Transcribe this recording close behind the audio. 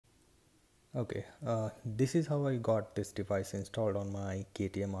Okay, this is how I got this device installed on my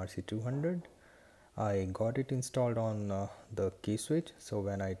KTM RC200. I got it installed on the key switch, so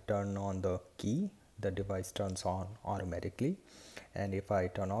when I turn on the key, the device turns on automatically, and if I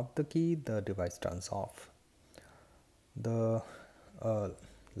turn off the key, the device turns off. The uh,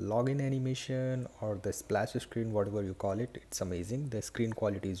 login animation or the splash screen, whatever you call it, it's amazing. The screen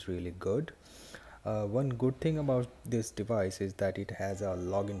quality is really good. One good thing about this device is that it has a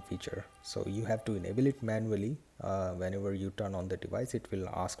login feature, so you have to enable it manually. Whenever you turn on the device, it will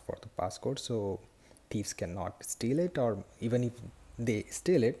ask for the passcode, so thieves cannot steal it, or even if they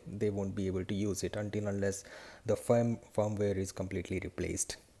steal it, they won't be able to use it until unless the firmware is completely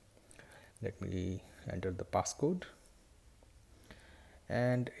replaced. Let me enter the passcode,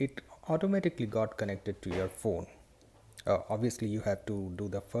 and it automatically got connected to your phone. Obviously you have to do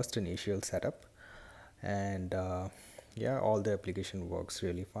the first initial setup, and yeah, all the application works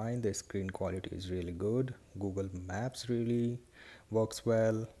really fine. The screen quality is really good. Google Maps really works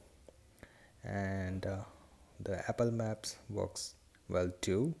well, and the Apple Maps works well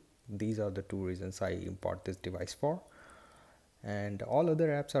too. These are the two reasons I import this device for, and all other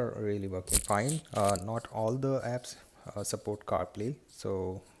apps are really working fine. Not all the apps support CarPlay,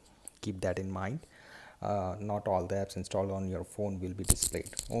 so keep that in mind. Not all the apps installed on your phone will be displayed.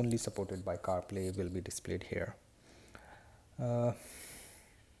 Only supported by CarPlay will be displayed here. uh,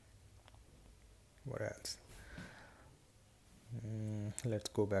 what else? Let's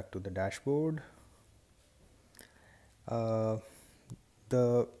go back to the dashboard. uh,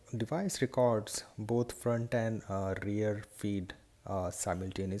 the device records both front and rear feed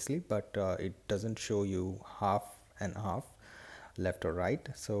simultaneously, but it doesn't show you half and half, left or right,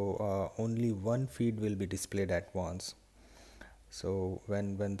 so only one feed will be displayed at once. So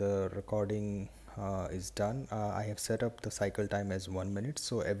when the recording is done, I have set up the cycle time as 1 minute,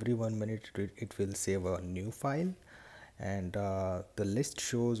 so every 1 minute it will save a new file, and the list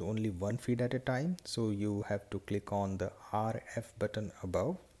shows only one feed at a time, so you have to click on the RF button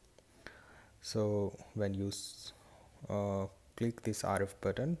above. So when you uh, click this RF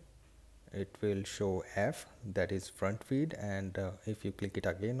button, it will show F, that is front feed, and if you click it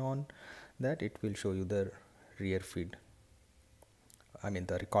again on that, it will show you the rear feed, I mean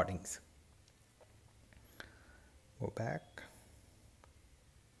the recordings. Go back,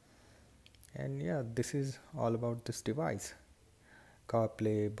 and yeah, this is all about this device.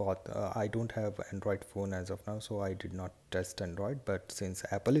 CarPlay, both. I don't have Android phone as of now, so I did not test Android, but since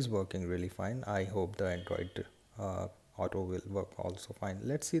Apple is working really fine, I hope the Android Auto will work also fine.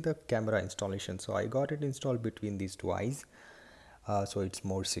 Let's see the camera installation. So I got it installed between these two eyes, so it's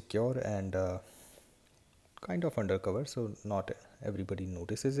more secure and kind of undercover, so not everybody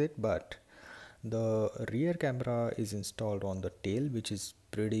notices it. But the rear camera is installed on the tail, which is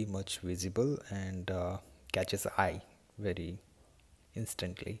pretty much visible and catches eye very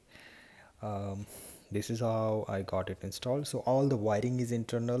instantly. um, this is how I got it installed. So all the wiring is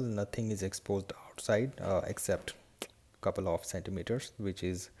internal, nothing is exposed outside except couple of centimeters, which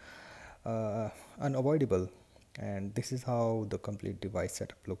is unavoidable. And this is how the complete device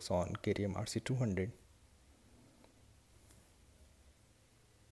setup looks on KTM RC200.